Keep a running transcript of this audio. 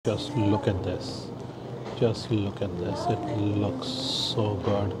Just look at this. Just look at this. It looks so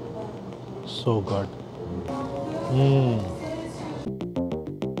good. So good. Mmm.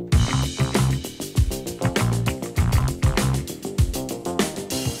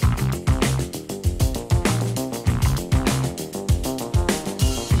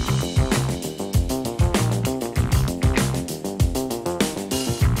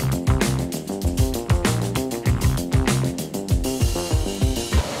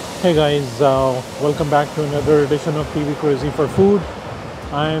 Hey guys, welcome back to another edition of TV Crazy for Food.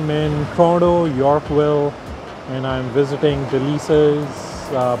 I'm in Toronto, Yorkville, and I'm visiting Delysees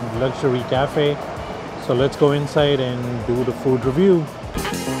Luxury Cafe. So let's go inside and do the food review.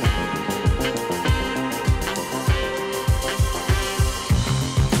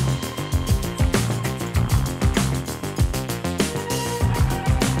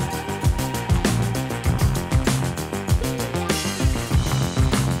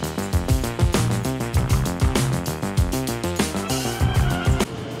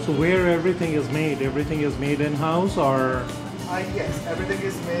 So where everything is made in-house or? Yes, everything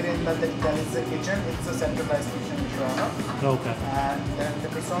is made in the Delysees kitchen. It's a centralized kitchen in Toronto. Okay. And then the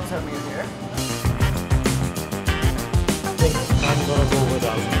croissants are made here. I think I'm gonna go with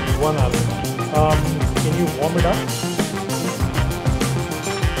one almond. Can you warm it up?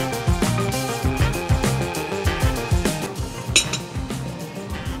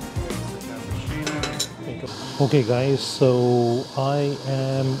 Okay guys, so I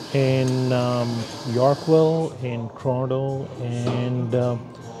am in Yorkville in Toronto, and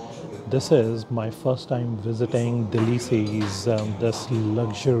this is my first time visiting Delysees, this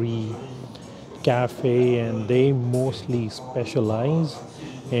luxury cafe, and they mostly specialize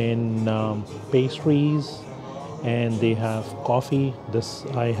in pastries, and they have coffee. This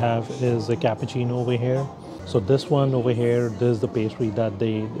I have is a cappuccino over here. So this one over here, this is the pastry that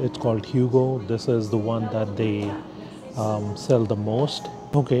it's called Hugo. This is the one that they sell the most.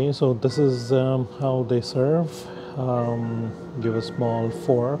 Okay, so this is how they serve. Give a small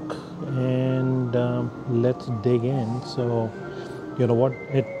fork and let's dig in. So you know what,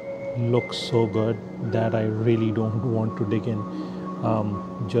 it looks so good that I really don't want to dig in.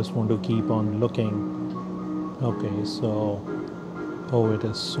 Just want to keep on looking. Okay, so oh, it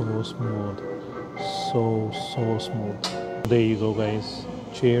is so smooth. So smooth. There you go guys,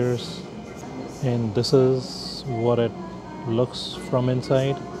 cheers. And this is what it looks from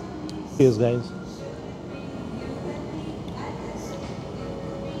inside. Cheers guys.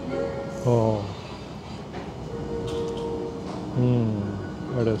 Oh,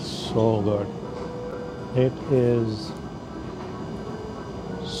 it is so good. It is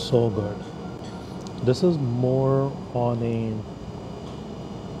so good. This is more on a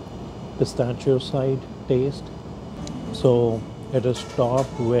pistachio side taste, so it is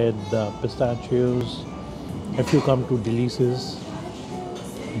topped with pistachios. If you come to Delysees,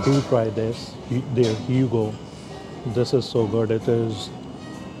 do try this, their Hugo. This is so good. It is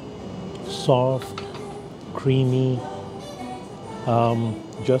soft, creamy,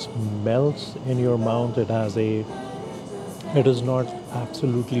 just melts in your mouth. It is not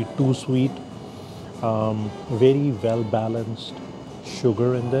absolutely too sweet. Very well balanced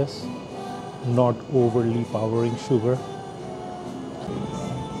sugar in this, not overly powering sugar.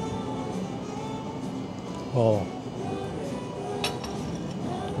 Oh,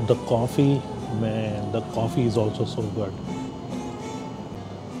 the coffee, man, the coffee is also so good.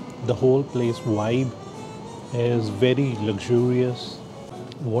 The whole place vibe is very luxurious.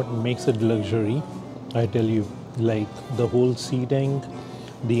 What makes it luxury, I tell you, like the whole seating,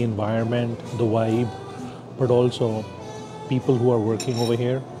 the environment, the vibe, but also people who are working over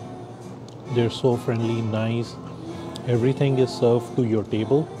here. They're so friendly, nice. Everything is served to your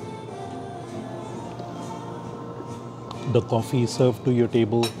table. The coffee is served to your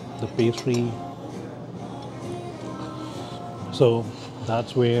table, the pastry. So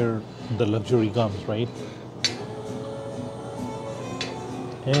that's where the luxury comes, right?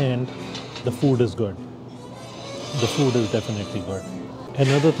 And the food is good. The food is definitely good.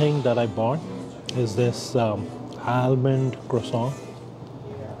 Another thing that I bought is this almond croissant,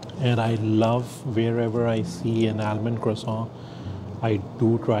 and I love wherever I see an almond croissant, I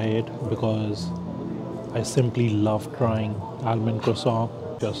do try it because I simply love trying almond croissant.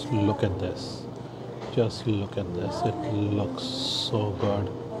 Just look at this. Just look at this. It looks so good.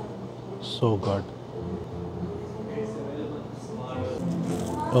 So good.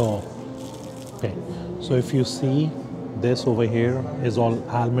 Oh, okay. So if you see, this over here is all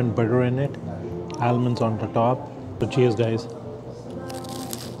almond butter in it. Almonds on the top. So cheers guys.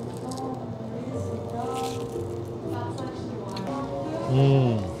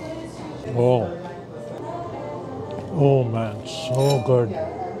 Mmm. Oh, oh man, so good.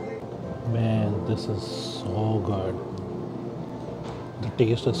 Man, this is so good. The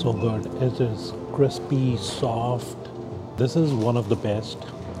taste is so good. It is crispy, soft. This is one of the best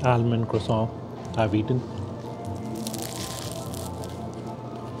almond croissant I've eaten.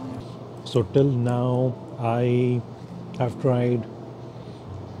 So till now, I have tried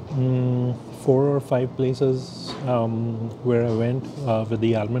 4 or 5 places where I went with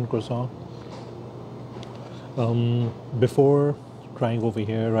the almond croissant. Before trying over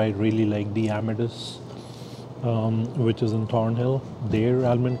here, I really like the Amadeus, which is in Thornhill, their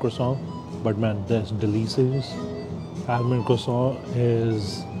almond croissant. But man, this Delysees almond croissant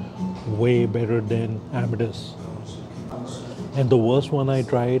is way better than Amadeus. And the worst one I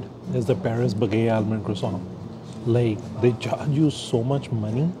tried is the Paris Baguette almond croissant. Like, they charge you so much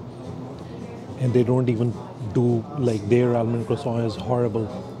money and they don't even do, like, their almond croissant is horrible.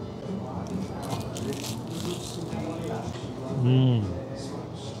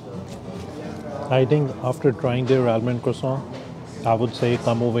 I think after trying their almond croissant, I would say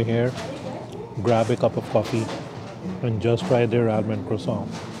come over here, grab a cup of coffee, and just try their almond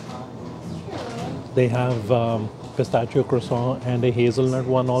croissant. They have pistachio croissant and a hazelnut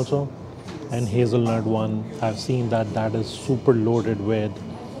one also. And hazelnut one, I've seen that is super loaded with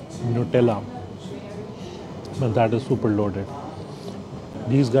Nutella. But that is super loaded.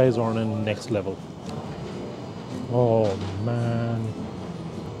 These guys are on a next level. Oh man.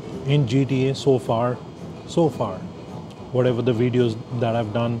 In GTA so far, whatever the videos that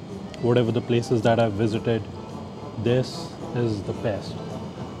I've done, whatever the places that I've visited, this is the best.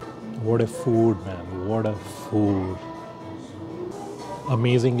 What a food, man. What a food.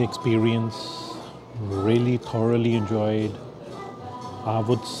 Amazing experience. Really thoroughly enjoyed. I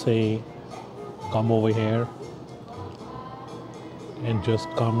would say come over here and just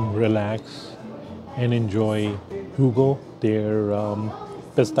come relax and enjoy Hugo, their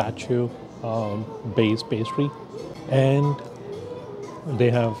pistachio based pastry. And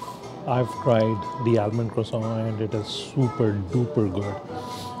I've tried the almond croissant and it is super duper good.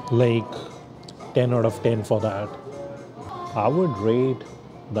 Like 10 out of 10 for that. I would rate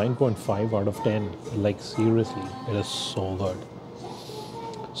 9.5 out of 10. Like seriously, it is so good.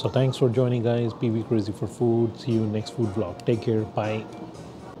 So thanks for joining, guys. PV Crazy for Food. See you next food vlog. Take care. Bye.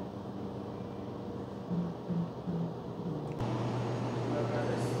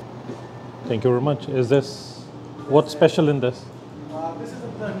 Thank you very much. What's special in this? This is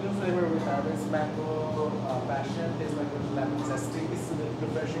the new flavor we have. It's mango passion. Tastes like a lemon zesty. It's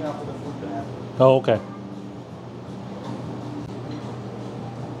refreshing after the food to have. Oh, okay.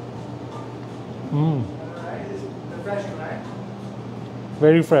 Right? It's refreshing, right?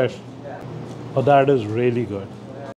 Very fresh. Yeah. Oh, that is really good.